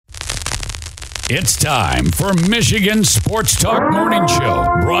It's time for Michigan Sports Talk Morning Show,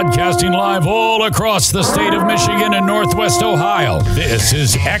 broadcasting live all across the state of Michigan and Northwest Ohio. This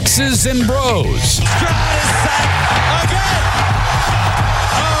is X's and Bros.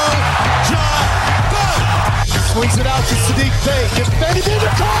 Swings it out to Sadiq Bey. Gets Benny in the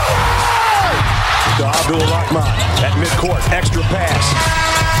corner. To Abdul-Rahman at midcourt. Extra pass.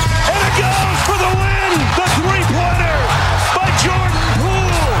 And it goes for the win. The three-pointer by Jordan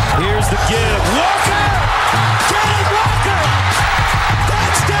Poole. Here's the give. Walker. Kenny Walker.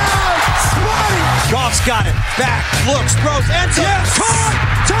 Touchdown. Spotty. Goff's got it. Back. Looks. Throws. Ends up. Yes. Caught.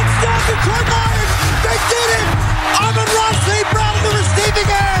 Touchdown Detroit Lions. They did it. Amon Ross St. Brown on the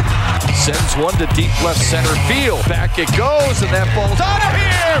receiving end. Sends one to deep left center field. Back it goes, and that ball's out of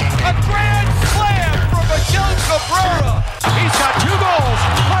here. A grand slam from Miguel Cabrera. He's got 2 goals.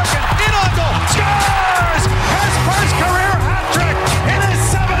 Larkin in on goal. Scores! His first career hat trick in his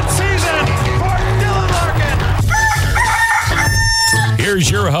 7th season for Dylan Larkin. Here's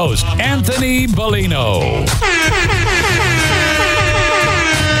your host, Anthony Bellino.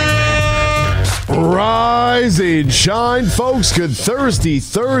 Rise and shine, folks. Good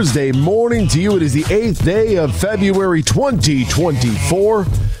Thursday morning to you. It is the 8th day of February 2024.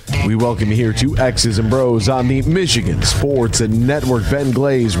 We welcome you here to X's and Bros on the Michigan Sports Network. Ben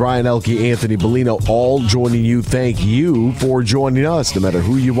Glaze, Ryan Elke, Anthony Bellino, all joining you. Thank you for joining us, no matter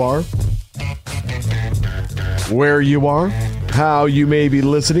who you are, where you are, how you may be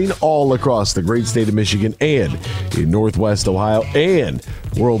listening, all across the great state of Michigan and in Northwest Ohio and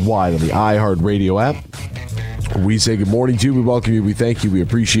worldwide on the iHeartRadio app. We say good morning to you. We welcome you. We thank you. We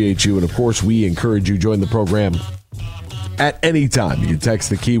appreciate you. And, of course, we encourage you to join the program at any time. You can text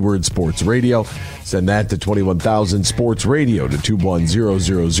the keyword sports radio. Send that to 21,000 sports radio to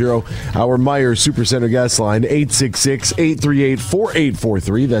 21000. Our Meijer Supercenter guest line,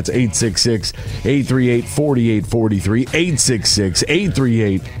 866-838-4843. That's 866-838-4843.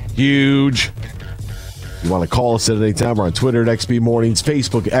 866-838-HUGE. You want to call us at any time. We're on Twitter at XB Mornings,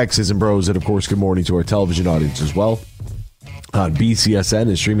 Facebook, X's and Bros, and, of course, good morning to our television audience as well. On BCSN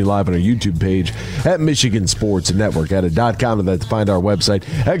and streaming live on our YouTube page at Michigan Sports Network at .com, and that's to find our website.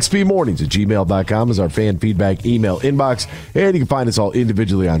 xbmornings@gmail.com is our fan feedback email inbox, and you can find us all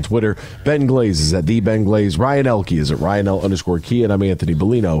individually on Twitter. Ben Glaze is at the Ben Glaze. Ryan Elke is at RyanL_Key, and I'm Anthony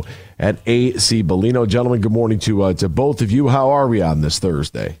Bellino at AC Bellino. Gentlemen, good morning to both of you. How are we on this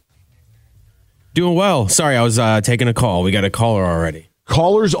Thursday? Doing well. Sorry, I was taking a call. We got a caller already.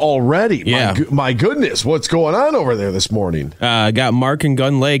 Callers already? Yeah. My goodness. What's going on over there this morning? Got Mark in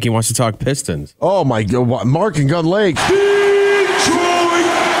Gun Lake. He wants to talk Pistons. Oh, my God. Mark in Gun Lake. Detroit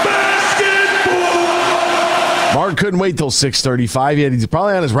basketball. Mark couldn't wait till 6:35. He's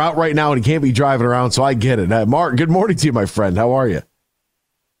probably on his route right now, and he can't be driving around, so I get it. Mark, good morning to you, my friend. How are you?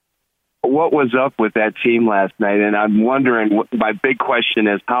 What was up with that team last night? And I'm wondering, my big question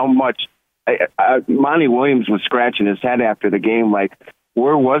is how much Monty Williams was scratching his head after the game, like,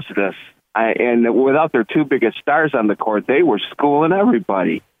 where was this? And without their 2 biggest stars on the court, they were schooling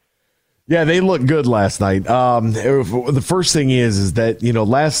everybody. Yeah, they looked good last night. The first thing is that,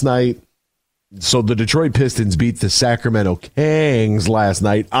 last night, so the Detroit Pistons beat the Sacramento Kings last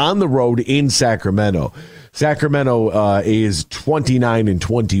night on the road in Sacramento. Sacramento is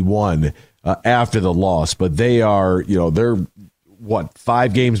 29-21 after the loss, but they are, they're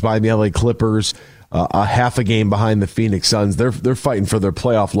 5 games behind the LA Clippers, a half a game behind the Phoenix Suns. They're fighting for their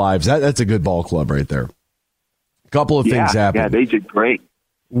playoff lives. That's a good ball club right there. A couple of things happened. Yeah, they did great.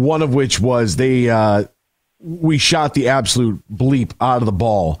 One of which was we shot the absolute bleep out of the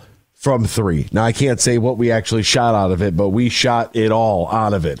ball from 3. Now, I can't say what we actually shot out of it, but we shot it all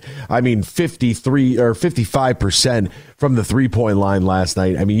out of it. I mean, 53 or 55% from the 3-point line last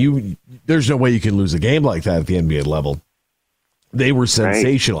night. I mean, there's no way you can lose a game like that at the NBA level. They were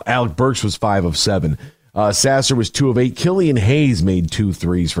sensational. Right. Alec Burks was 5 of 7. Sasser was 2 of 8. Killian Hayes made 2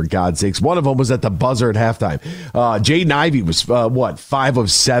 threes, for God's sakes. One of them was at the buzzer at halftime. Jaden Ivey was, 5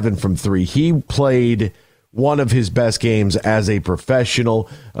 of 7 from 3. He played one of his best games as a professional.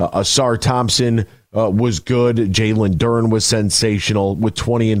 Asar Thompson was good. Jalen Duren was sensational with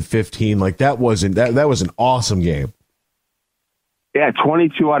 20 and 15. Like, that was an awesome game. Yeah,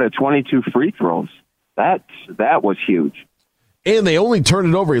 22 out of 22 free throws. That was huge. And they only turned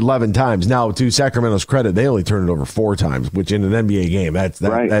it over 11 times. Now, to Sacramento's credit, they only turned it over 4 times, which in an NBA game,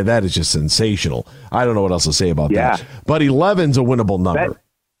 that is just sensational. I don't know what else to say about that. But 11's a winnable number.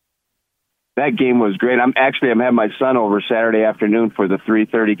 That game was great. I'm having my son over Saturday afternoon for the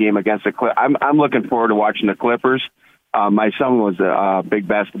 3:30 game against the Clippers. I'm looking forward to watching the Clippers. My son was a big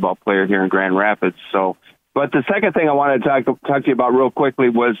basketball player here in Grand Rapids, so But the second thing I wanted to talk to you about real quickly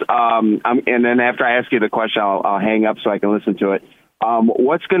was, and then after I ask you the question, I'll hang up so I can listen to it.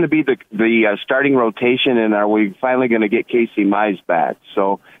 What's going to be the starting rotation, and are we finally going to get Casey Mize back?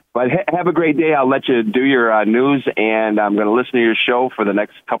 So, but have a great day. I'll let you do your news, and I'm going to listen to your show for the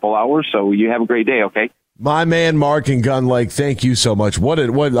next couple hours. So you have a great day, okay? My man, Mark in Gun Lake, thank you so much. What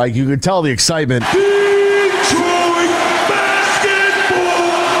like you could tell the excitement. Detroit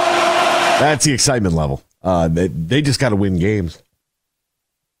basketball. That's the excitement level. They just got to win games.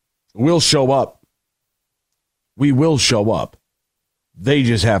 We'll show up. We will show up. They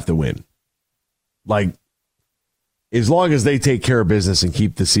just have to win. Like, as long as they take care of business and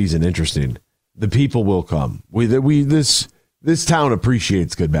keep the season interesting, the people will come. This town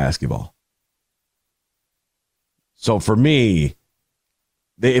appreciates good basketball. So for me,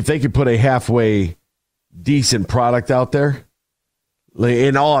 if they could put a halfway decent product out there,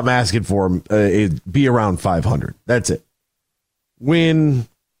 and all I'm asking for them is be around 500. That's it. Win,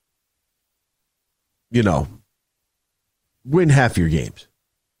 win half your games.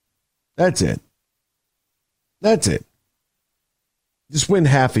 That's it. That's it. Just win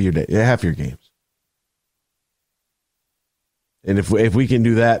half your games. And if we can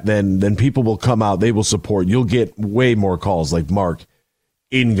do that, then people will come out. They will support. You'll get way more calls like Mark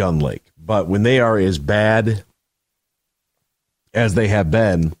in Gun Lake. But when they are as bad as they have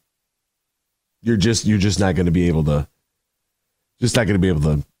been, you're just not going to be able to.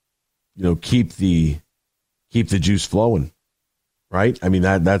 Keep the juice flowing, right? I mean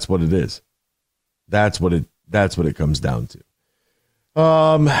that's what it is. That's what it comes down to.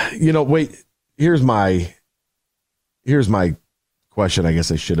 Wait. Here's my question. I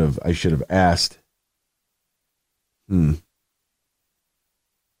guess I should have asked. Did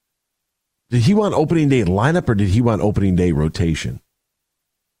he want opening day lineup or did he want opening day rotation?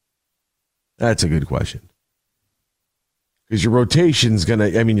 That's a good question. Because your rotation's you're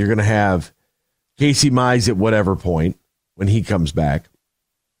going to have Casey Mize at whatever point when he comes back.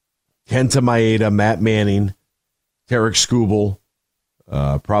 Kenta Maeda, Matt Manning, Tarek Skubal,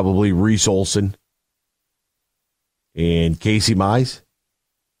 probably Reese Olson, and Casey Mize.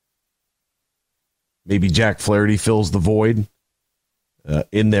 Maybe Jack Flaherty fills the void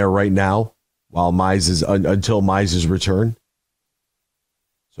in there right now while until Mize's return.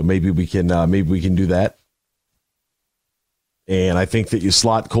 So maybe we can do that. And I think that you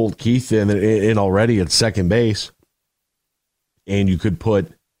slot Colt Keith in already at second base. And you could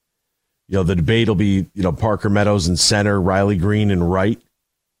put, the debate will be, Parker Meadows in center, Riley Green in right,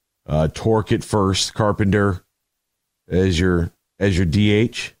 Torque at first, Carpenter as your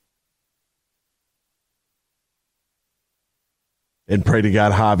DH. And pray to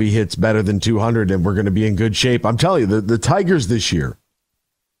God Javi hits better than 200 and we're going to be in good shape. I'm telling you, the Tigers this year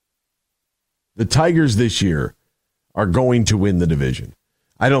are going to win the division.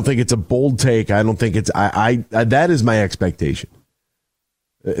 I don't think it's a bold take. I don't think it's that is my expectation.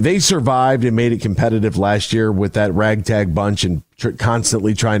 They survived and made it competitive last year with that ragtag bunch and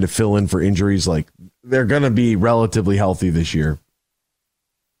constantly trying to fill in for injuries. Like, they're going to be relatively healthy this year.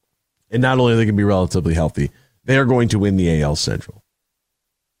 And not only are they going to be relatively healthy, they are going to win the AL Central.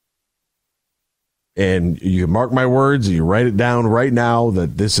 And you mark my words, you write it down right now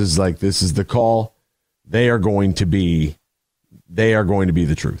that this is the call. They are going to be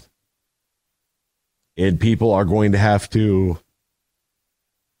the truth. And people are going to have to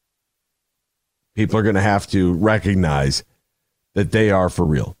recognize that they are for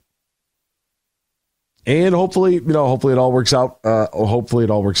real. And hopefully it all works out. Hopefully it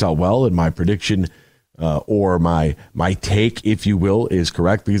all works out well. And my prediction or my take, if you will, is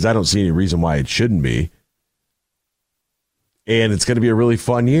correct, because I don't see any reason why it shouldn't be. And it's going to be a really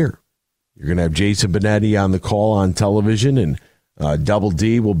fun year. You're going to have Jason Benetti on the call on television, and Double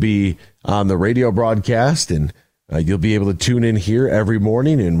D will be on the radio broadcast, and you'll be able to tune in here every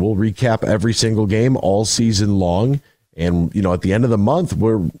morning, and we'll recap every single game all season long. And, at the end of the month,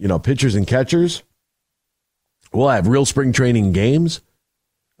 we're, pitchers and catchers. We'll have real spring training games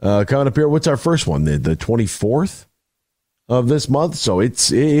coming up here. What's our first one? The 24th of this month. So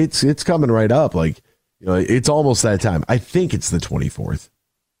it's coming right up. It's almost that time. I think it's the 24th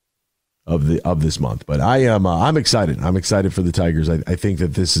of this month. But I'm excited. I'm excited for the Tigers. I think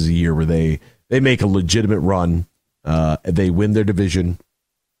that this is a year where they make a legitimate run. They win their division.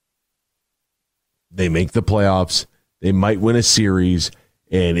 They make the playoffs. They might win a series,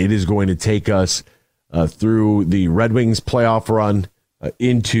 and it is going to take us through the Red Wings playoff run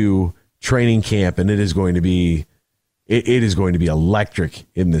into training camp, and it is going to be electric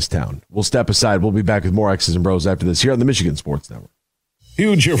in this town. We'll step aside. We'll be back with more X's and Bros after this here on the Michigan Sports Network.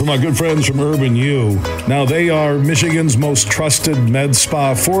 Huge here for my good friends from Urban U. Now, they are Michigan's most trusted med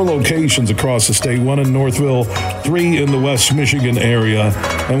spa. 4 locations across the state, 1 in Northville, 3 in the West Michigan area.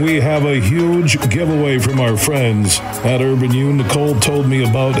 And we have a huge giveaway from our friends at Urban U. Nicole told me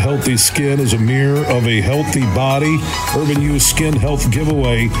about healthy skin as a mirror of a healthy body. Urban U Skin Health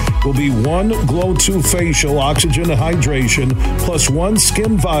Giveaway will be 1 Glow 2 facial, oxygen and hydration, plus 1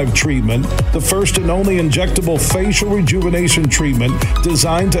 Skin Vibe treatment, the first and only injectable facial rejuvenation treatment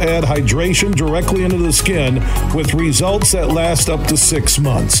designed to add hydration directly into the skin with results that last up to 6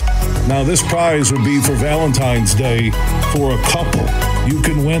 months. Now, this prize would be for Valentine's Day for a couple. You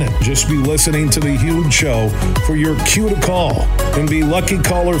can win it. Just be listening to the Huge Show for your cue to call and be lucky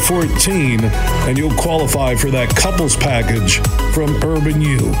caller 14, and you'll qualify for that couples package from Urban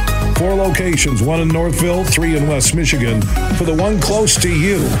U. 4 locations, 1 in Northville, 3 in West Michigan. For the one close to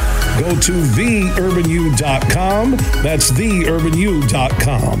you, go to theurbanu.com. That's theurbanu.com.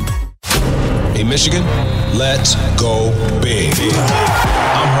 Hey, Michigan, let's go big.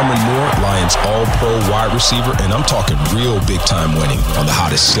 I'm Herman Moore, Lions All-Pro wide receiver, and I'm talking real big-time winning on the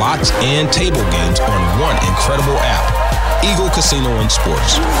hottest slots and table games on one incredible app, Eagle Casino and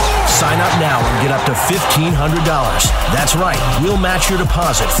Sports. Sign up now and get up to $1,500. That's right. We'll match your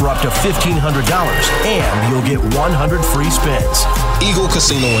deposit for up to $1,500, and you'll get 100 free spins. Eagle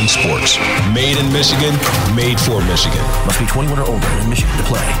Casino and Sports. Made in Michigan, made for Michigan. Must be 21 or older in Michigan to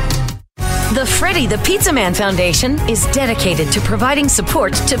play. The Freddie the Pizza Man Foundation is dedicated to providing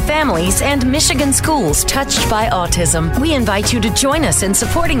support to families and Michigan schools touched by autism. We invite you to join us in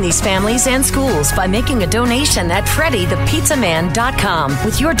supporting these families and schools by making a donation at freddythepizzaman.com.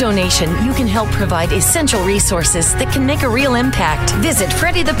 With your donation, you can help provide essential resources that can make a real impact. Visit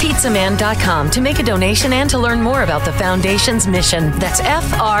freddythepizzaman.com to make a donation and to learn more about the foundation's mission. That's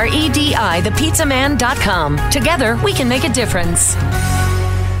FREDI thepizzaman.com. Together, we can make a difference.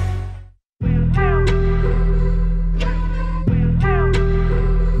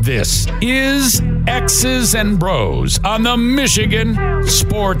 This is X's and Bros on the Michigan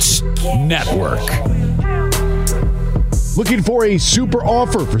Sports Network. Looking for a super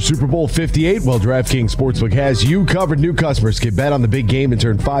offer for Super Bowl 58? Well, DraftKings Sportsbook has you covered. New customers can bet on the big game and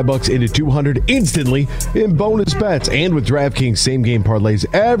turn $5 into $200 instantly in bonus bets. And with DraftKings same-game parlays,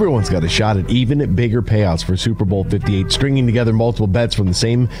 everyone's got a shot at even bigger payouts for Super Bowl 58. Stringing together multiple bets from the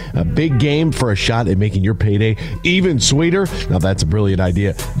same big game for a shot at making your payday even sweeter. Now, that's a brilliant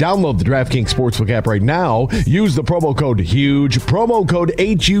idea. Download the DraftKings Sportsbook app right now. Use the promo code HUGE. Promo code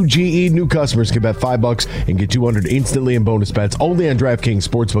HUGE. New customers can bet $5 and get $200 instantly in bonus bets only on DraftKings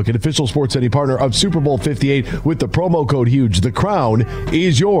Sportsbook, an official sports betting partner of Super Bowl 58 with the promo code HUGE. The crown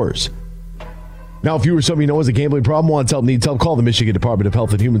is yours. Now, if you or somebody you know has a gambling problem, wants help, needs help, call the Michigan Department of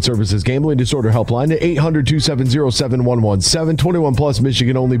Health and Human Services Gambling Disorder Helpline at 800-270-7117. 21 plus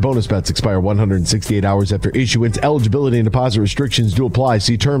Michigan only. Bonus bets expire 168 hours after issuance. Eligibility and deposit restrictions do apply.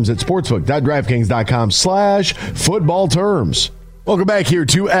 See terms at sportsbook.draftkings.com/football terms. Welcome back here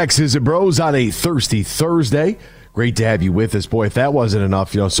to X's and Bros on a thirsty Thursday. Great to have you with us, boy. If that wasn't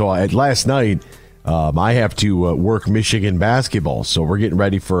enough, so last night I have to work Michigan basketball, so we're getting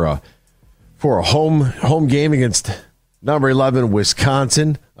ready for a home game against number 11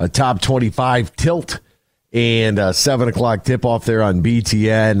 Wisconsin, a top 25 tilt, and a 7:00 tip off there on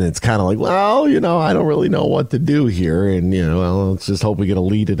BTN. And it's kind of like, well, I don't really know what to do here, and let's just hope we get a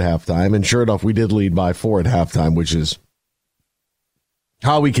lead at halftime. And sure enough, we did lead by 4 at halftime, which is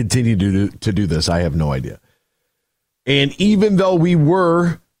how we continue to do this. I have no idea. And even though we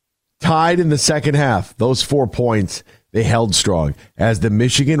were tied in the second half, those 4 points, they held strong as the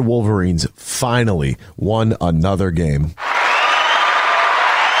Michigan Wolverines finally won another game.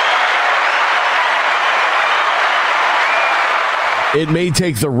 It may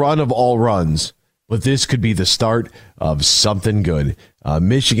take the run of all runs, but this could be the start of something good.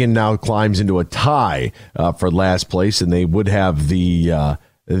 Michigan now climbs into a tie for last place, and they would have the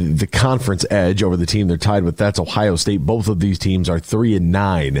conference edge over the team they're tied with. That's Ohio State. Both of these teams are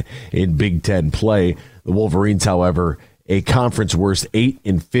 3-9 in Big Ten play. The Wolverines, however, a conference worst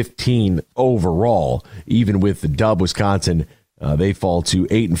 8-15 overall. Even with the dub, Wisconsin, they fall to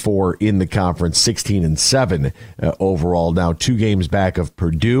 8-4 in the conference, 16-7 overall. Now 2 games back of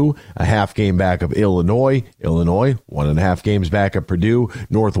Purdue, a half game back of Illinois. 1.5 games back of Purdue.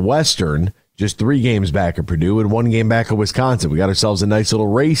 Northwestern, just 3 games back of Purdue and 1 game back of Wisconsin. We got ourselves a nice little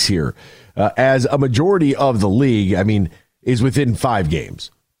race here. As a majority of the league, is within 5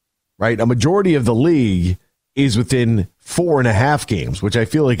 games, right? A majority of the league is within 4.5 games, which I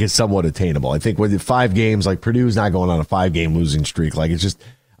feel like is somewhat attainable. I think with 5 games, like Purdue's not going on a 5-game losing streak. Like it's just,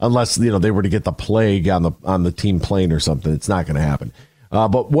 unless they were to get the plague on the team plane or something, it's not going to happen.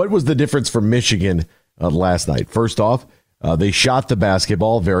 But what was the difference for Michigan last night? First off, they shot the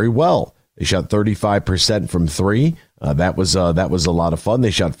basketball very well. They shot 35% from three. That was a lot of fun.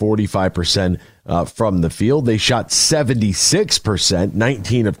 They shot 45% from the field. They shot 76%,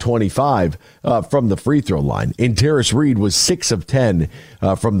 19 of 25 from the free throw line. And Terrace Reed was 6 of 10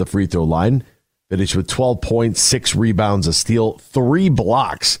 from the free throw line. Finished with 12 points, 6 rebounds, a steal, 3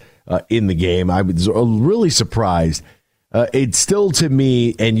 blocks in the game. I was really surprised. It's still, to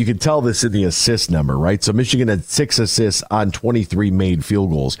me, and you can tell this in the assist number, right? So Michigan had 6 assists on 23 made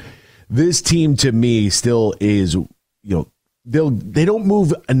field goals. This team, to me, still is, they don't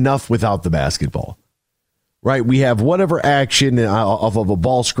move enough without the basketball, right? We have whatever action off of a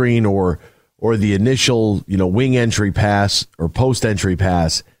ball screen or the initial, wing entry pass or post entry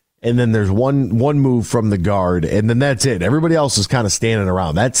pass, and then there's one move from the guard, and then that's it. Everybody else is kind of standing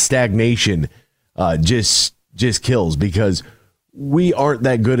around. That stagnation just kills, because we aren't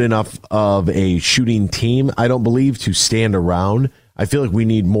that good enough of a shooting team, I don't believe, to stand around. I feel like we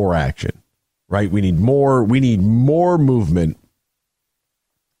need more action, right? We need more movement,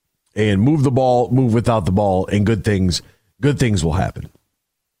 and move the ball, move without the ball, and good things will happen.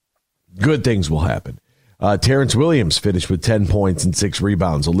 Good things will happen. Terrence Williams finished with 10 points and 6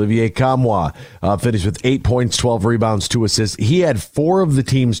 rebounds. Olivier Kamwa finished with 8 points, 12 rebounds, 2 assists. He had 4 of the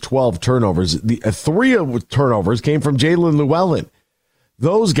team's 12 turnovers. 3 of turnovers came from Jalen Llewellyn.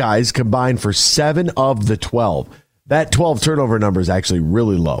 Those guys combined for 7 of the 12. That 12 turnover number is actually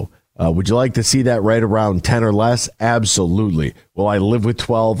really low. Would you like to see that right around 10 or less? Absolutely. Will I live with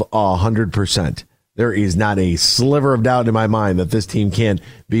 12? 100%. There is not a sliver of doubt in my mind that this team can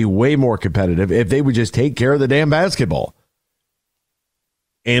be way more competitive if they would just take care of the damn basketball.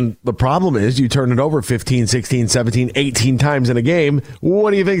 And the problem is, you turn it over 15, 16, 17, 18 times in a game.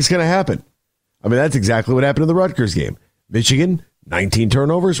 What do you think is going to happen? I mean, that's exactly what happened in the Rutgers game. Michigan, 19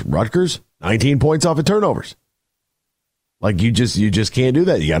 turnovers. Rutgers, 19 points off of turnovers. Like, you just can't do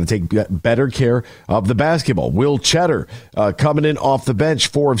that. You got to take better care of the basketball. Will Cheddar coming in off the bench,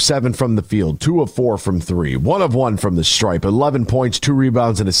 4 of 7 from the field, 2 of 4 from 3, 1 of 1 from the stripe, 11 points, 2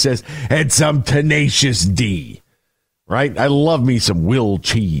 rebounds, and assists, and some tenacious D. Right? I love me some Will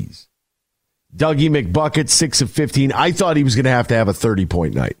Cheese. Dougie McBucket, 6 of 15. I thought he was going to have a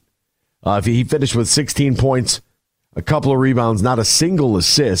 30-point night. If he finished with 16 points, a couple of rebounds, not a single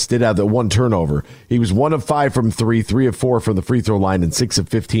assist, did have the 1 turnover. He was 1 of 5 from 3, 3 of 4 from the free throw line, and 6 of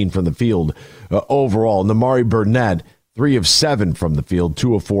 15 from the field overall. Namari Burnett, 3 of 7 from the field,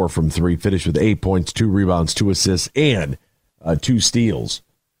 2 of 4 from 3, finished with 8 points, 2 rebounds, 2 assists, and 2 steals.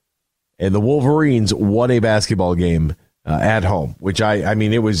 And the Wolverines won a basketball game at home, which I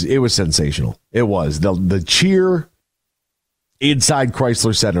mean, it was sensational. It was. The cheer inside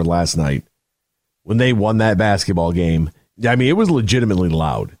Chrysler Center last night, when they won that basketball game, I mean, it was legitimately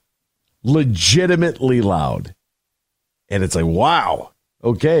loud. Legitimately loud. And it's like, wow.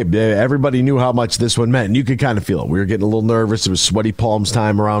 Okay, everybody knew how much this one meant, and you could kind of feel it. We were getting a little nervous. It was sweaty palms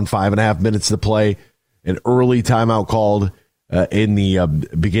time, around 5.5 minutes to play. An early timeout called in the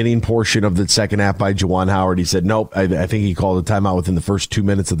beginning portion of the second half by Juwan Howard. He said, nope, I think he called a timeout within the first 2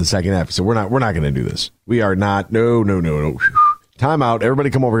 minutes of the second half. He said, we're not going to do this. We are not. No. Timeout.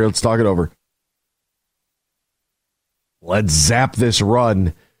 Everybody come over here. Let's talk it over. Let's zap this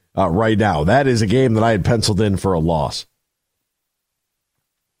run right now. That is a game that I had penciled in for a loss.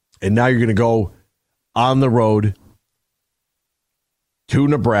 And now you're going to go on the road to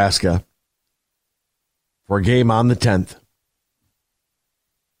Nebraska for a game on the 10th.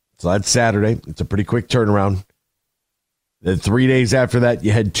 So that's Saturday. It's a pretty quick turnaround. Then 3 days after that,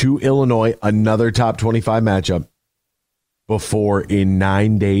 you head to Illinois, another top 25 matchup. Before, in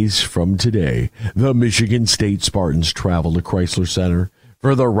 9 days from today, the Michigan State Spartans travel to Chrysler Center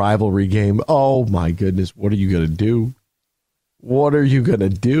for the rivalry game. Oh, my goodness. What are you going to do? What are you going to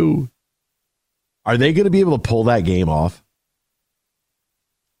do? Are they going to be able to pull that game off?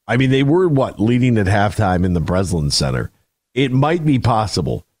 I mean, they were, leading at halftime in the Breslin Center. It might be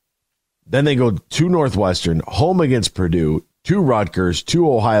possible. Then they go to Northwestern, home against Purdue, to Rutgers, to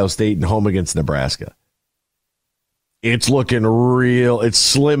Ohio State, and home against Nebraska. It's looking real. It's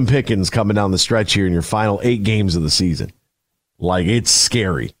slim pickings coming down the stretch here in your final 8 games of the season. Like, it's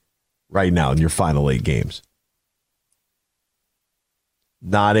scary right now in your final 8 games.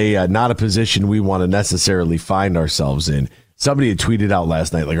 Not a position we want to necessarily find ourselves in. Somebody had tweeted out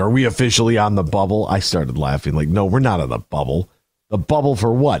last night, like, are we officially on the bubble? I started laughing. Like, no, we're not on the bubble. The bubble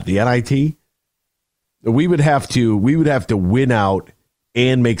for what? The NIT? We would have to win out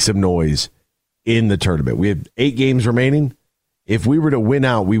and make some noise in the tournament. We have 8 games remaining. If we were to win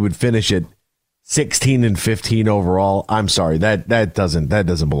out, we would finish it 16 and 15 overall. I'm sorry, that doesn't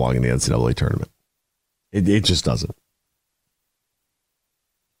belong in the NCAA tournament. It just doesn't.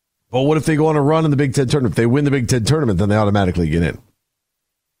 But what if they go on a run in the Big Ten tournament? If they win the Big Ten tournament, then they automatically get in.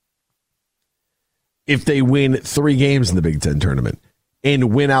 If they win 3 games in the Big Ten tournament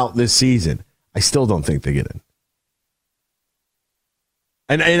and win out this season, I still don't think they get in.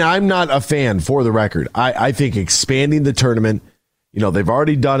 And I'm not a fan, for the record. I think expanding the tournament, they've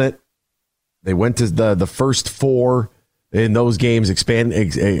already done it. They went to the first 4 in those games,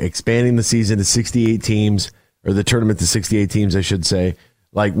 expanding the season to 68 teams, or the tournament to 68 teams, I should say.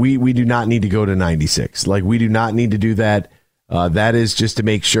 Like, we do not need to go to 96. Like, we do not need to do that. That is just to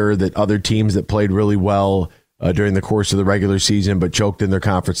make sure that other teams that played really well during the course of the regular season but choked in their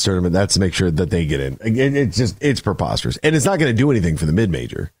conference tournament, that's to make sure that they get in. It's preposterous. And it's not going to do anything for the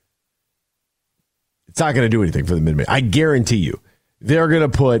mid-major. It's not going to do anything for the mid-major. I guarantee you, they're going to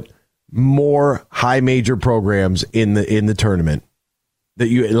put more high major programs in the tournament that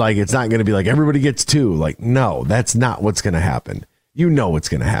it's not going to be like everybody gets 2. Like, no, that's not what's going to happen. What's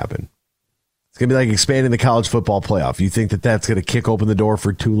going to happen. It's going to be like expanding the college football playoff. You think that that's going to kick open the door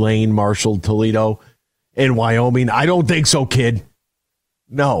for Tulane, Marshall, Toledo, and Wyoming? I don't think so, kid.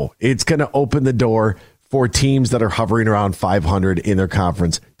 No, it's going to open the door for teams that are hovering around 500 in their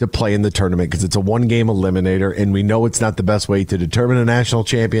conference to play in the tournament, because it's a 1-game eliminator, and we know it's not the best way to determine a national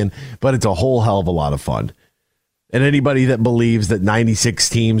champion, but it's a whole hell of a lot of fun. And anybody that believes that 96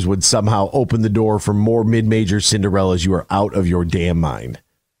 teams would somehow open the door for more mid-major Cinderellas, you are out of your damn mind.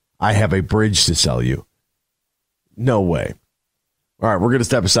 I have a bridge to sell you. No way. All right, we're going to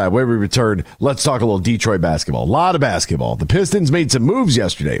step aside. When we return, let's talk a little Detroit basketball. A lot of basketball. The Pistons made some moves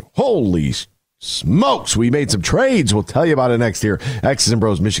yesterday. Holy smokes, we made some trades. We'll tell you about it next here. X's and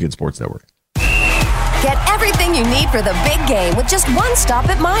Bros, Michigan Sports Network. Get everything you need for the big game with just one stop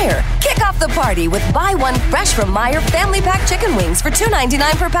at Meijer. Kick off the party with buy one fresh from Meijer family pack chicken wings for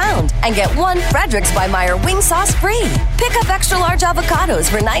 $2.99 per pound and get one Fredericks by Meijer wing sauce free. Pick up extra large avocados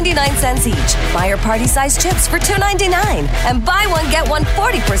for 99 cents each. Meijer party size chips for $2.99 and buy one get one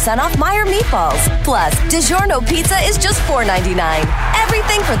 40% off Meijer meatballs. Plus, DiGiorno pizza is just $4.99.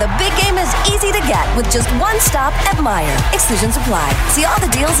 Everything for the big game is easy to get with just one stop at Meijer. Exclusions apply. See all the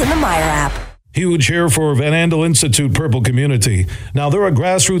deals in the Meijer app. Huge here for Van Andel Institute Purple Community. Now, they're a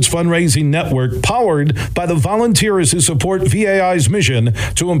grassroots fundraising network powered by the volunteers who support VAI's mission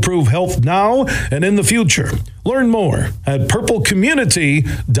to improve health now and in the future. Learn more at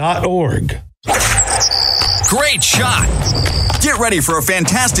purplecommunity.org. Great shot. Get ready for a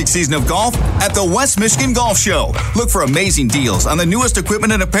fantastic season of golf at the West Michigan Golf Show. Look for amazing deals on the newest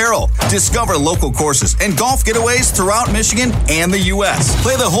equipment and apparel. Discover local courses and golf getaways throughout Michigan and the U.S.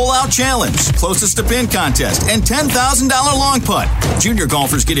 Play the Hole Out Challenge, closest to pin contest, and $10,000 long putt. Junior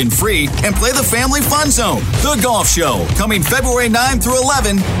golfers get in free and play the Family Fun Zone. The Golf Show, coming February 9 through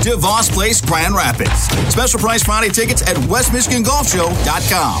 11, DeVos Place, Grand Rapids. Special price Friday tickets at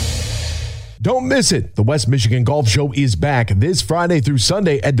westmichigangolfshow.com. Don't miss it. The West Michigan Golf Show is back this Friday through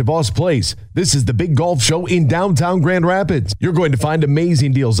Sunday at DeVos Place. This is the big golf show in downtown Grand Rapids. You're going to find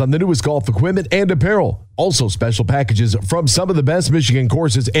amazing deals on the newest golf equipment and apparel. Also special packages from some of the best Michigan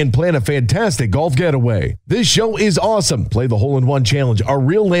courses, and plan a fantastic golf getaway. This show is awesome. Play the Hole-in-One Challenge, a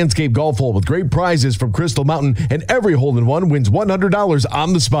real landscape golf hole with great prizes from Crystal Mountain, and every hole-in-one wins $100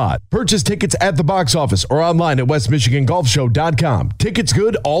 on the spot. Purchase tickets at the box office or online at westmichigangolfshow.com. Tickets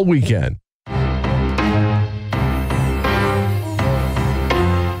good all weekend.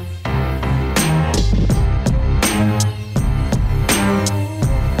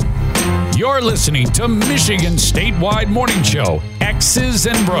 You're listening to Michigan Statewide Morning Show, X's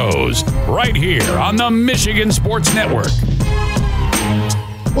and Bros, right here on the Michigan Sports Network.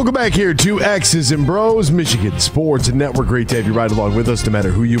 Welcome back here to X's and Bros, Michigan Sports Network. Great to have you right along with us, no matter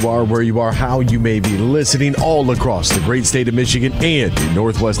who you are, where you are, how you may be listening, all across the great state of Michigan and in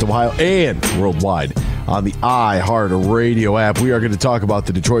Northwest Ohio and worldwide on the iHeartRadio app. We are going to talk about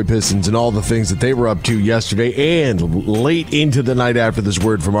the Detroit Pistons and all the things that they were up to yesterday and late into the night after this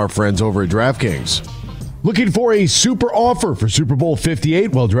word from our friends over at DraftKings. Looking for a super offer for Super Bowl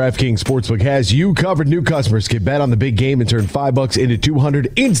 58? Well, DraftKings Sportsbook has you covered. New customers can bet on the big game and turn $5 into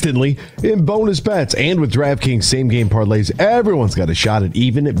 $200 instantly in bonus bets. And with DraftKings same-game parlays, everyone's got a shot at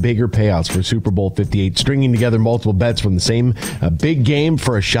even bigger payouts for Super Bowl 58. Stringing together multiple bets from the same big game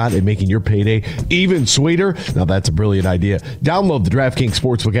for a shot at making your payday even sweeter. Now, that's a brilliant idea. Download the DraftKings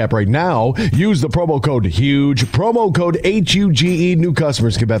Sportsbook app right now. Use the promo code HUGE. Promo code HUGE. New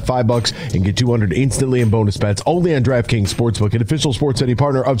customers can bet $5 and get $200 instantly in bonus bets only on DraftKings Sportsbook, an official sports betting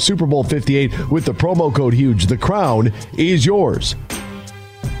partner of Super Bowl 58 with the promo code HUGE. The crown is yours.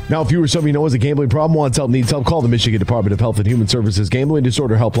 Now, if you or somebody you know has a gambling problem, wants help, needs help, call the Michigan Department of Health and Human Services Gambling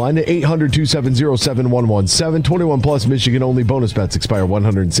Disorder Helpline at 800-270-7117. 21 plus Michigan only. Bonus bets expire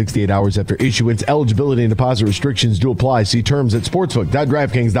 168 hours after issuance. Eligibility and deposit restrictions do apply. See terms at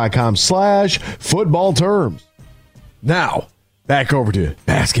sportsbook.draftkings.com/football terms. Now, back over to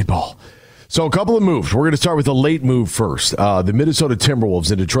basketball. So a couple of moves. We're going to start with a late move first. The Minnesota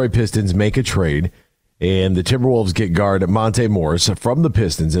Timberwolves and Detroit Pistons make a trade. And the Timberwolves get guard Monte Morris from the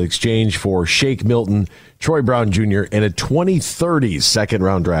Pistons in exchange for Shake Milton, Troy Brown Jr., and a 2030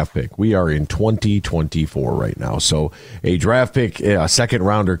 second-round draft pick. We are in 2024 right now. So a draft pick, a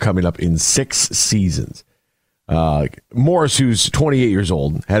second-rounder coming up in 6 seasons. Morris, who's 28 years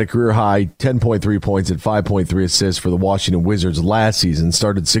old, had a career-high 10.3 points and 5.3 assists for the Washington Wizards last season,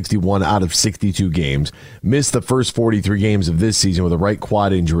 started 61 out of 62 games, missed the first 43 games of this season with a right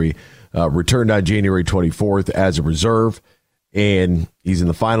quad injury, returned on January 24th as a reserve, and he's in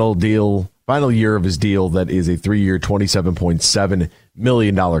the final year of his deal that is a 3-year, $27.7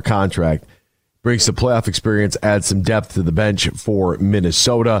 million contract. Brings the playoff experience, adds some depth to the bench for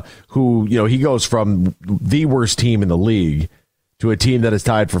Minnesota, who, he goes from the worst team in the league to a team that is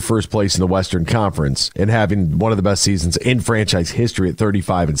tied for first place in the Western Conference and having one of the best seasons in franchise history at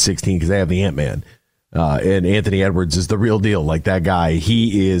 35-16 because they have the Ant-Man. And Anthony Edwards is the real deal. Like that guy,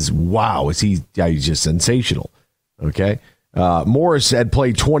 he is, wow, he's just sensational. Okay. Morris had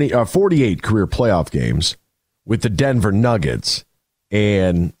played 48 career playoff games with the Denver Nuggets.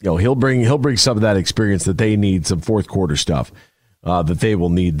 And, he'll bring some of that experience that they need, some fourth quarter stuff that they will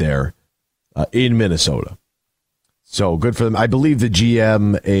need there in Minnesota. So good for them. I believe the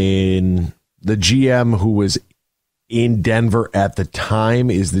GM who was in Denver at the time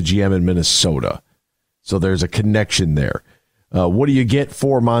is the GM in Minnesota. So there's a connection there. What do you get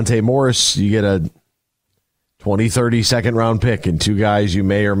for Monte Morris? You get a 20-30 second-round pick and 2 guys you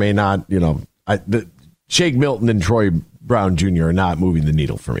may or may not, Shake Milton and Troy Brown Jr. are not moving the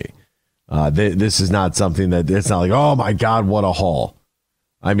needle for me. This is not something that it's not like, oh, my God, what a haul.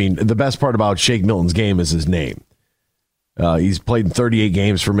 I mean, the best part about Shake Milton's game is his name. He's played in 38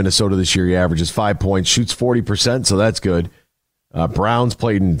 games for Minnesota this year. He averages 5 points, shoots 40%, so that's good. Brown's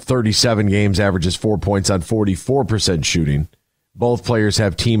played in 37 games, averages 4 points on 44% shooting. Both players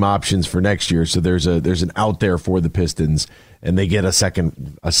have team options for next year, so there's an out there for the Pistons, and they get a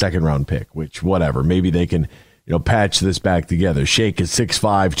second round pick, which whatever. Maybe they can patch this back together. Shake is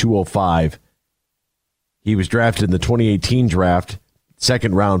 6'5", 205. He was drafted in the 2018 draft,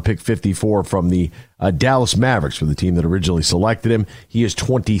 second round, pick 54 from the Dallas Mavericks, for the team that originally selected him. He is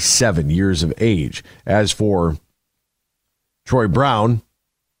 27 years of age. As for Troy Brown,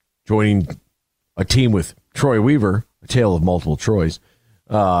 joining a team with Troy Weaver, a tale of multiple Troys.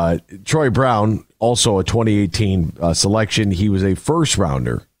 Troy Brown, also a 2018 selection. He was a first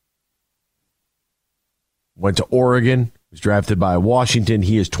rounder. Went to Oregon, was drafted by Washington.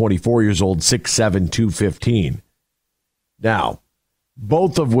 He is 24 years old, 6'7", 215. Now,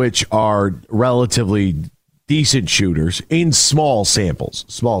 both of which are relatively decent shooters in small samples.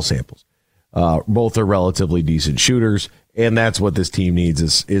 Both are relatively decent shooters. And that's what this team needs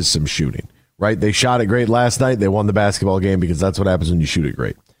is some shooting, right? They shot it great last night. They won the basketball game because that's what happens when you shoot it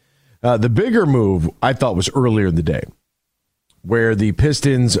great. The bigger move, I thought, was earlier in the day, where the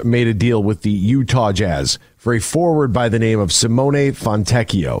Pistons made a deal with the Utah Jazz for a forward by the name of Simone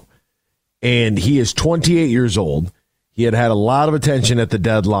Fontecchio. And he is 28 years old. He had a lot of attention at the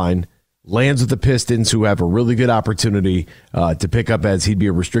deadline. Lands with the Pistons, who have a really good opportunity to pick up as he'd be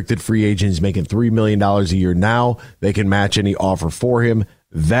a restricted free agent. He's making $3 million a year now. They can match any offer for him.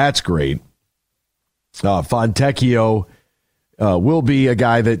 That's great. Fontecchio will be a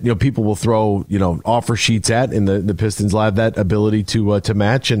guy that people will throw offer sheets at, and the Pistons will have that ability to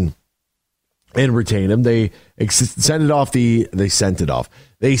match and retain him. They sent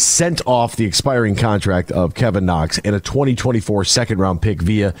off the expiring contract of Kevin Knox and a 2024 second-round pick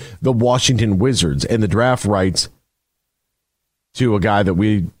via the Washington Wizards and the draft rights to a guy that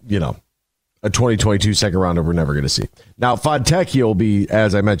a 2022 second-rounder we're never going to see. Now, Fontecchio will be,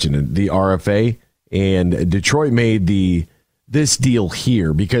 as I mentioned, the RFA, and Detroit made this deal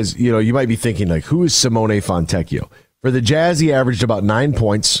here because, you might be thinking, like, who is Simone Fontecchio? For the Jazz, he averaged about 9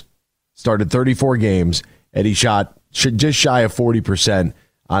 points, started 34 games, and he shot just shy of 40%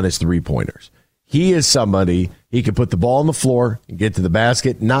 on his three-pointers. He is somebody, he can put the ball on the floor and get to the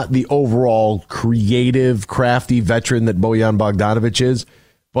basket, not the overall creative, crafty veteran that Bojan Bogdanovic is,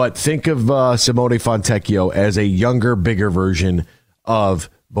 but think of Simone Fontecchio as a younger, bigger version of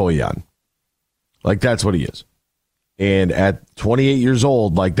Bojan. Like, that's what he is. And at 28 years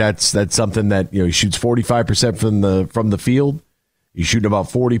old, like that's something that, he shoots 45% from the field. He's shooting about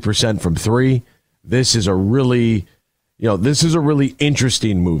 40% from three. This is a really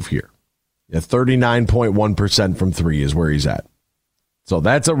interesting move here. 39.1% from three is where he's at. So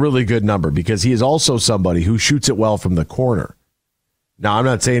that's a really good number because he is also somebody who shoots it well from the corner. Now, I'm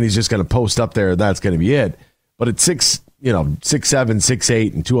not saying he's just going to post up there. That's going to be it. But at 6'7",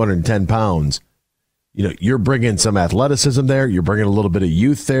 6'8", and 210 pounds, you're bringing some athleticism there. You're bringing a little bit of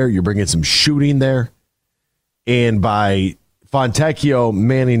youth there. You're bringing some shooting there. And by Fontecchio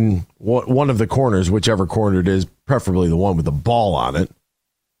manning one of the corners, whichever corner it is, preferably the one with the ball on it,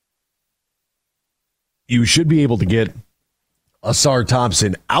 you should be able to get Ausar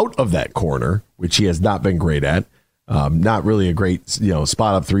Thompson out of that corner, which he has not been great at. Not really a great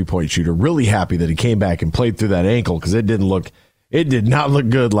spot-up three-point shooter. Really happy that he came back and played through that ankle because it did not look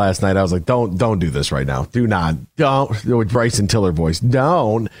good last night. I was like, don't do this right now. Don't. With Bryson Tiller voice.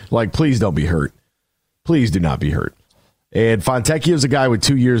 Don't. Please don't be hurt. Please do not be hurt. And Fontecchio is a guy with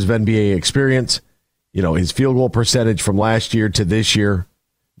 2 years of NBA experience. His field goal percentage from last year to this year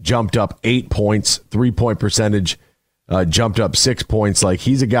jumped up 8 points. 3-point percentage jumped up 6 points.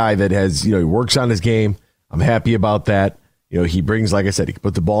 He's a guy that has, he works on his game. I'm happy about that. He brings, like I said, he can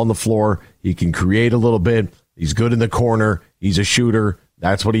put the ball on the floor. He can create a little bit. He's good in the corner. He's a shooter.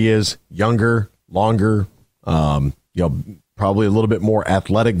 That's what he is. Younger, longer, probably a little bit more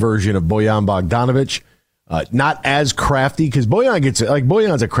athletic version of Bojan Bogdanovic. Not as crafty because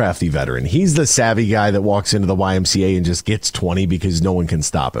Bojan's a crafty veteran. He's the savvy guy that walks into the YMCA and just gets 20 because no one can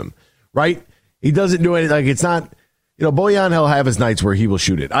stop him, right? He doesn't do anything. It's not, Bojan, he'll have his nights where he will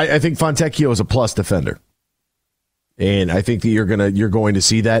shoot it. I think Fontecchio is a plus defender. And I think that you're going to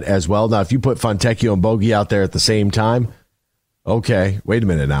see that as well. Now, if you put Fontecchio and Bogey out there at the same time, okay, wait a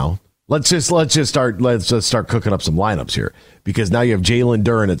minute now. Let's just start cooking up some lineups here because now you have Jalen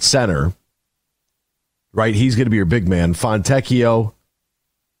Duren at center, right? He's going to be your big man. Fontecchio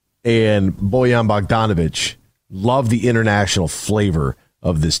and Bojan Bogdanovic love the international flavor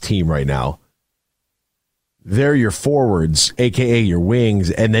of this team right now. They're your forwards, a.k.a. your wings,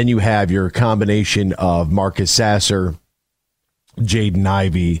 and then you have your combination of Marcus Sasser, Jaden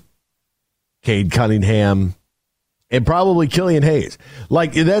Ivey, Cade Cunningham, and probably Killian Hayes.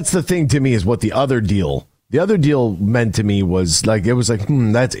 That's the thing to me is what the other deal meant to me was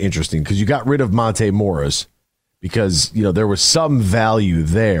that's interesting because you got rid of Monte Morris because, there was some value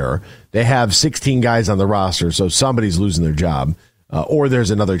there. They have 16 guys on the roster, so somebody's losing their job. Or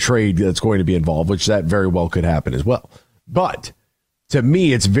there's another trade that's going to be involved, which that very well could happen as well. But to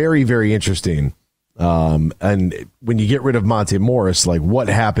me, it's very, very interesting. And when you get rid of Monte Morris, what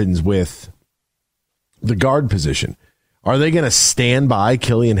happens with the guard position? Are they going to stand by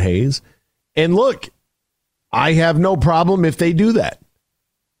Killian Hayes? And look, I have no problem if they do that.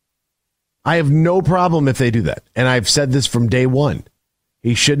 And I've said this from day one.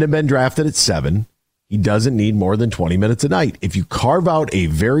 He shouldn't have been drafted at 7. He doesn't need more than 20 minutes a night. If you carve out a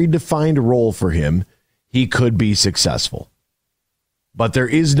very defined role for him, he could be successful. But there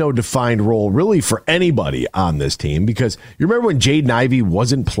is no defined role really for anybody on this team because you remember when Jaden Ivey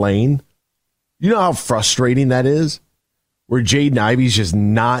wasn't playing? You know how frustrating that is? Where Jaden Ivey's just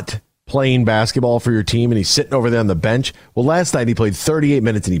not playing basketball for your team and he's sitting over there on the bench. Well, last night he played 38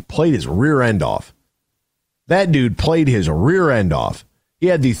 minutes and he played his rear end off. That dude played his rear end off. He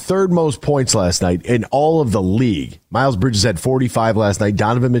had the third most points last night in all of the league. Miles Bridges had 45 last night.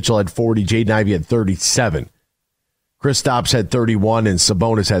 Donovan Mitchell had 40. Jaden Ivey had 37. Kristaps had 31 and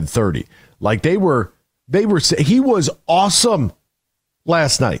Sabonis had 30. He was awesome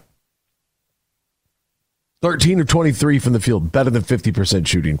last night. 13 of 23 from the field, better than 50%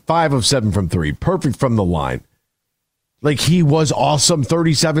 shooting. 5 of 7 from 3, perfect from the line. He was awesome.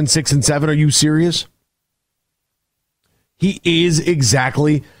 37, 6, and 7. Are you serious? He is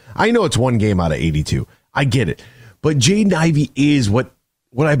exactly. I know it's one game out of 82. I get it. But Jaden Ivey is what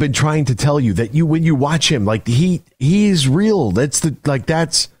I've been trying to tell you, that when you watch him, he is real.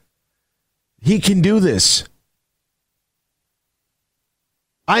 He can do this.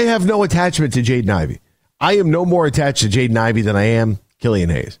 I have no attachment to Jaden Ivey. I am no more attached to Jaden Ivey than I am Killian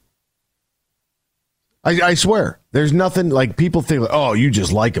Hayes. I swear. There's nothing people think, oh, you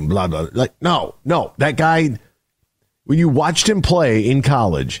just like him, blah, blah. No. That guy, when you watched him play in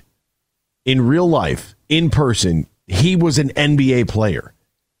college, in real life, in person, he was an NBA player.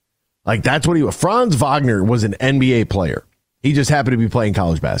 That's what he was. Franz Wagner was an NBA player. He just happened to be playing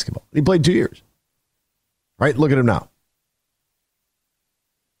college basketball. He played 2 years. Right? Look at him now.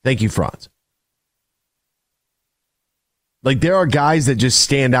 Thank you, Franz. There are guys that just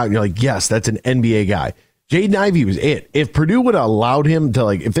stand out and you're like, yes, that's an NBA guy. Jaden Ivey was it. If Purdue would have allowed him to,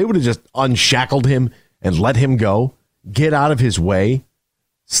 if they would have just unshackled him and let him go, get out of his way.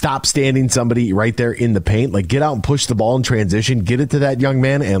 Stop standing somebody right there in the paint. Like, get out and push the ball in transition. Get it to that young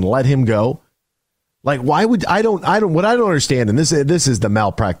man and let him go. Like, why would what I don't understand, and this is the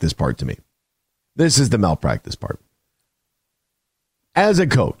malpractice part to me. This is the malpractice part. As a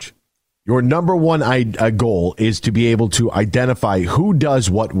coach, your number one goal is to be able to identify who does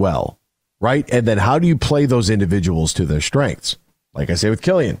what well, right? And then how do you play those individuals to their strengths? Like I say with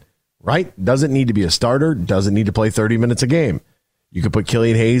Killian, right? Doesn't need to be a starter, doesn't need to play 30 minutes a game. You could put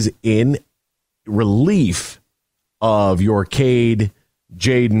Killian Hayes in relief of your Cade,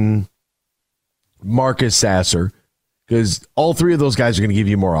 Jaden, Marcus Sasser, because all three of those guys are going to give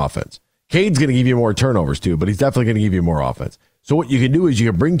you more offense. Cade's going to give you more turnovers too, but he's definitely going to give you more offense. So what you can do is you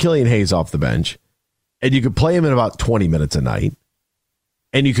can bring Killian Hayes off the bench, and you could play him in about 20 minutes a night,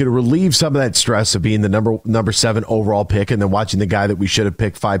 and you could relieve some of that stress of being the number 7 overall pick and then watching the guy that we should have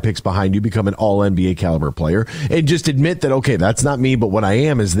picked 5 picks behind you become an all-NBA caliber player, and just admit that, okay, that's not me, but what I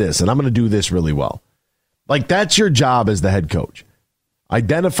am is this, and I'm going to do this really well. Like, that's your job as the head coach.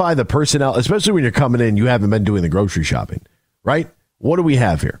 Identify the personnel, especially when you're coming in, you haven't been doing the grocery shopping, right? What do we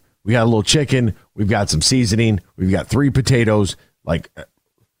have here? We got a little chicken. We've got some seasoning. We've got 3 potatoes, like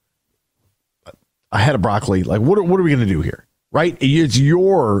a head of broccoli. Like, what are we going to do here? Right? It's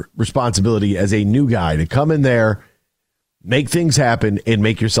your responsibility as a new guy to come in there, make things happen, and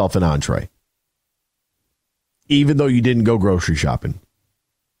make yourself an entree. Even though you didn't go grocery shopping.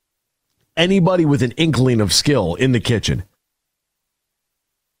 Anybody with an inkling of skill in the kitchen.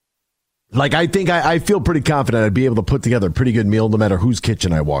 Like, I think I feel pretty confident I'd be able to put together a pretty good meal no matter whose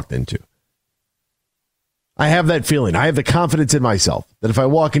kitchen I walked into. I have that feeling. I have the confidence in myself that if I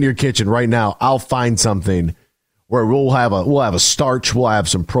walk into your kitchen right now, I'll find something where we'll have a starch, we'll have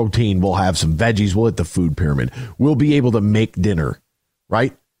some protein, we'll have some veggies, we'll hit the food pyramid. We'll be able to make dinner,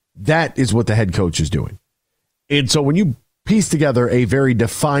 right? That is what the head coach is doing. And so when you piece together a very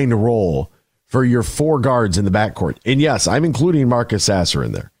defined role for your 4 guards in the backcourt, and yes, I'm including Marcus Sasser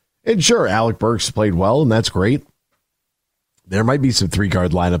in there. And sure, Alec Burks played well, and that's great. There might be some 3-guard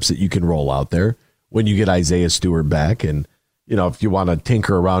lineups that you can roll out there when you get Isaiah Stewart back. And, you know, if you want to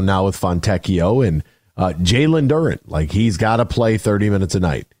tinker around now with Fontecchio and Jalen Durant, like, he's got to play 30 minutes a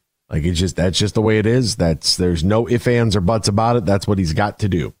night. Like, that's just the way it is. There's no ifs, ands, or buts about it. That's what he's got to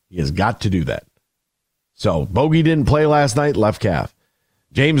do. He has got to do that. So Bogey didn't play last night, left calf.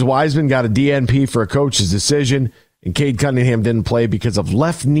 James Wiseman got a DNP for a coach's decision, and Cade Cunningham didn't play because of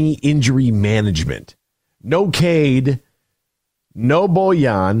left knee injury management. No Cade, no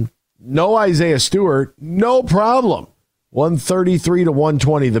Bojan, no Isaiah Stewart, no problem.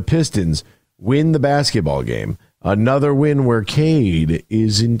 133-120, the Pistons win the basketball game. Another win where Cade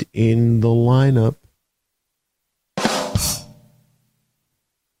isn't in the lineup.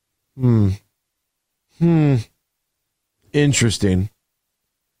 Interesting.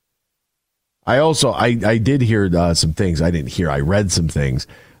 I did hear some things. I read some things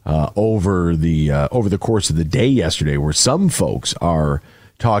over the course of the day yesterday where some folks are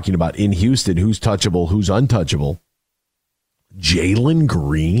talking about in Houston who's touchable, who's untouchable. Jalen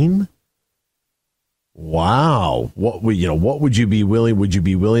Green? Wow. What would you be willing? Would you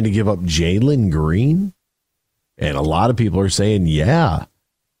be willing to give up Jalen Green? And a lot of people are saying, yeah.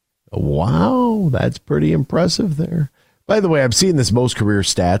 Wow, that's pretty impressive there. By the way, I'm seeing this most career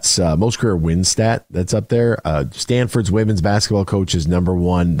wins stat that's up there. Stanford's women's basketball coach is number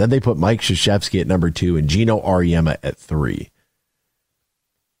 1. Then they put Mike Krzyzewski at number 2 and Gino Auriemma at 3.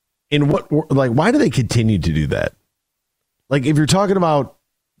 And why do they continue to do that? Like, if you're talking about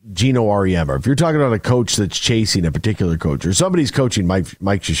Gino Auriemma, if you're talking about a coach that's chasing a particular coach, or somebody's coaching Mike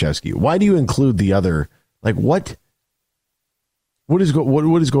Krzyzewski, why do you include the other? Like, what is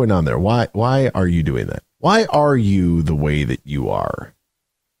going on there? Why are you doing that? Why are you the way that you are?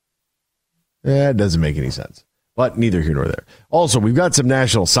 It doesn't make any sense. But neither here nor there. Also, we've got some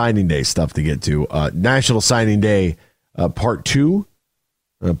National Signing Day stuff to get to. National Signing Day Part 2,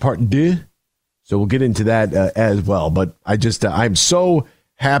 Part 2. So we'll get into that as well. But I'm so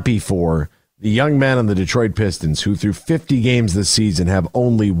happy for the young men on the Detroit Pistons who through 50 games this season have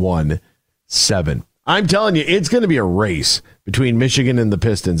only won 7. I'm telling you, it's going to be a race between Michigan and the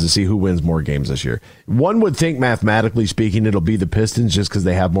Pistons to see who wins more games this year. One would think, mathematically speaking, it'll be the Pistons just because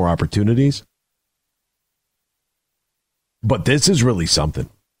they have more opportunities. But this is really something.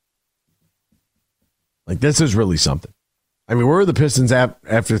 This is really something. I mean, where are the Pistons at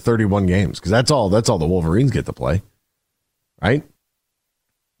after 31 games? Because that's all the Wolverines get to play, right?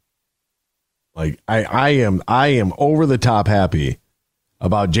 Like, I am over the top happy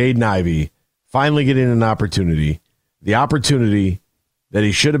about Jaden Ivey finally getting an opportunity, the opportunity that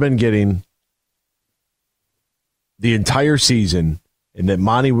he should have been getting the entire season and that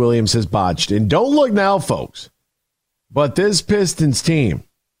Monty Williams has botched. And don't look now, folks, but this Pistons team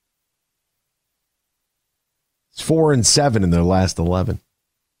is 4-7 in their last 11.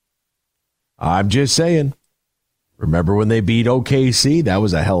 I'm just saying. Remember when they beat OKC? That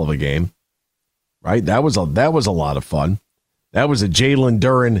was a hell of a game, right? That was a lot of fun. That was a Jalen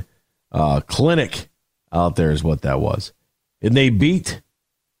Duren clinic out there is what that was. And they beat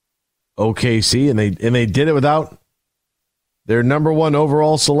OKC, and they did it without their number one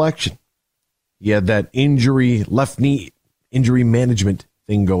overall selection. He had that left knee injury management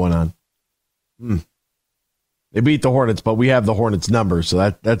thing going on. They beat the Hornets, but we have the Hornets number,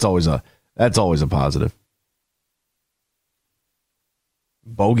 so that's always a positive.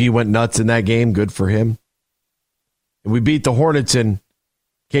 Bogey went nuts in that game. Good for him. And we beat the Hornets, and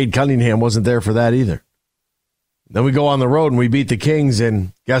Cade Cunningham wasn't there for that either. Then we go on the road and we beat the Kings,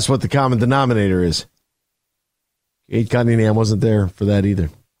 and guess what the common denominator is? Cade Cunningham wasn't there for that either.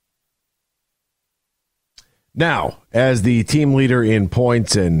 Now, as the team leader in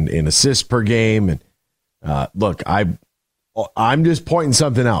points and in assists per game, and look, I'm just pointing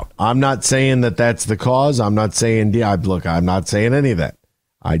something out. I'm not saying that that's the cause. I'm not saying, I'm not saying any of that.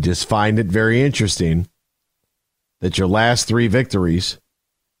 I just find it very interesting that your last 3 victories,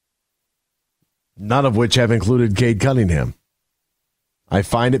 none of which have included Cade Cunningham. I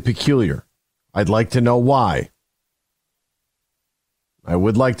find it peculiar. I'd like to know why. I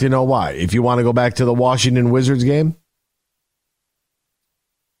would like to know why. If you want to go back to the Washington Wizards game.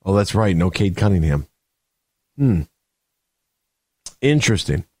 Oh, that's right. No Cade Cunningham.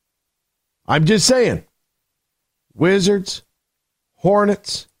 Interesting. I'm just saying. Wizards,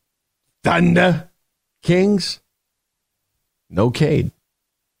 Hornets, Thunder, Kings, no Cade.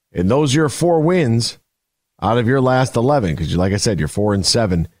 And those are your 4 wins out of your last 11. Because, like I said, you're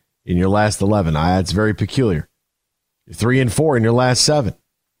 4-7 in your last 11. That's very peculiar. You're 3-4 in your last 7.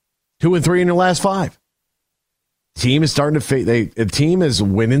 2-3 in your last 5. Team is starting to the team is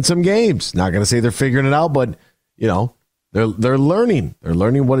winning some games. Not going to say they're figuring it out, but they're learning. They're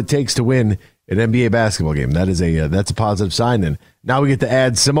learning what it takes to win an NBA basketball game. That's a positive sign. And now we get to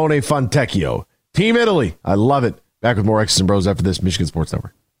add Simone Fontecchio, Team Italy. I love it. Back with more X's and Bros after this. Michigan Sports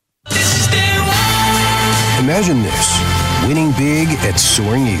Network. Imagine this, winning big at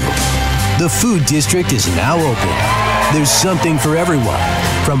Soaring Eagle. The food district is now open. There's something for everyone,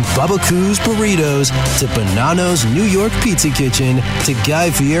 from Bubba Coos burritos to Bonanno's New York Pizza Kitchen to Guy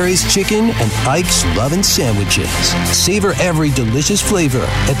Fieri's chicken and Ike's Lovin' Sandwiches. Savor every delicious flavor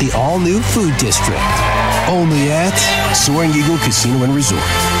at the all-new food district. Only at Soaring Eagle Casino and Resort.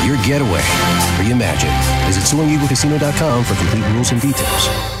 Your getaway. Reimagine. Visit SoaringEagleCasino.com for complete rules and details.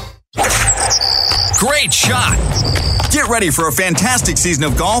 Great shot! Get ready for a fantastic season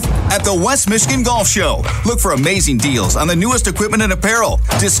of golf at the West Michigan Golf Show. Look for amazing deals on the newest equipment and apparel.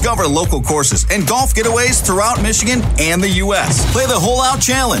 Discover local courses and golf getaways throughout Michigan and the U.S. Play the Hole Out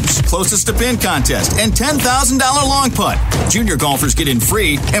Challenge, closest to pin contest, and $10,000 long putt. Junior golfers get in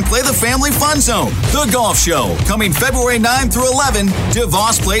free and play the Family Fun Zone. The Golf Show, coming February 9 through 11,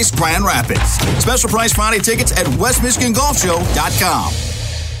 DeVos Place, Grand Rapids. Special price Friday tickets at westmichigangolfshow.com.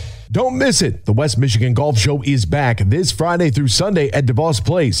 Don't miss it. The West Michigan Golf Show is back this Friday through Sunday at DeVos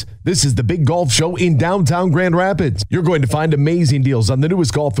Place. This is the big golf show in downtown Grand Rapids. You're going to find amazing deals on the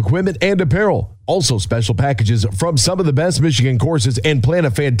newest golf equipment and apparel. Also special packages from some of the best Michigan courses and plan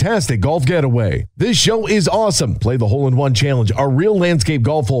a fantastic golf getaway. This show is awesome. Play the Hole-in-One Challenge, our real landscape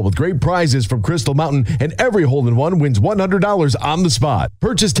golf hole with great prizes from Crystal Mountain, and every hole-in-one wins $100 on the spot.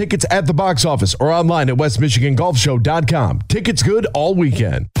 Purchase tickets at the box office or online at westmichigangolfshow.com. Tickets good all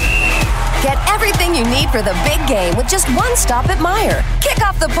weekend. Get everything you need for the big game with just one stop at Meijer. Kick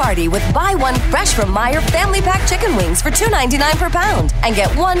off the party with buy one fresh from Meijer family pack chicken wings for $2.99 per pound and get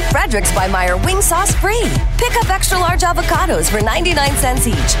 1 Fredericks by Meijer wing sauce free. Pick up extra large avocados for 99 cents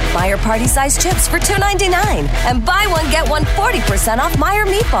each. Meijer party size chips for $2.99 and buy one get one 40% off Meijer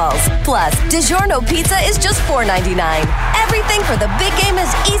meatballs. Plus, DiGiorno pizza is just $4.99. Everything for the big game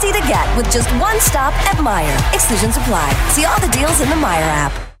is easy to get with just one stop at Meijer. Exclusions apply. See all the deals in the Meijer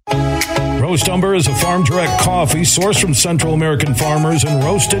app. Roast Umber is a farm direct coffee sourced from Central American farmers and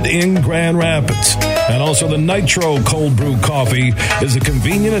roasted in Grand Rapids. And also the Nitro Cold Brew Coffee is a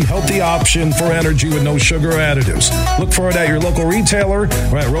convenient and healthy option for energy with no sugar additives. Look for it at your local retailer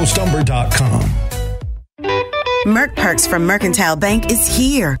or at roastumber.com. Merc Perks from Mercantile Bank is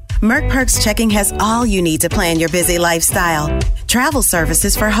here. Merck Perks Checking has all you need to plan your busy lifestyle. Travel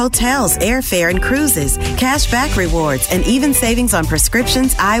services for hotels, airfare, and cruises, cashback rewards, and even savings on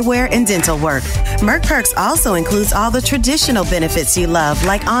prescriptions, eyewear, and dental work. Merck Perks also includes all the traditional benefits you love,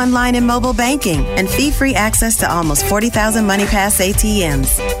 like online and mobile banking, and fee-free access to almost 40,000 MoneyPass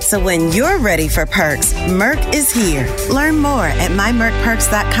ATMs. So when you're ready for perks, Merck is here. Learn more at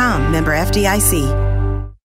mymerckperks.com, member FDIC.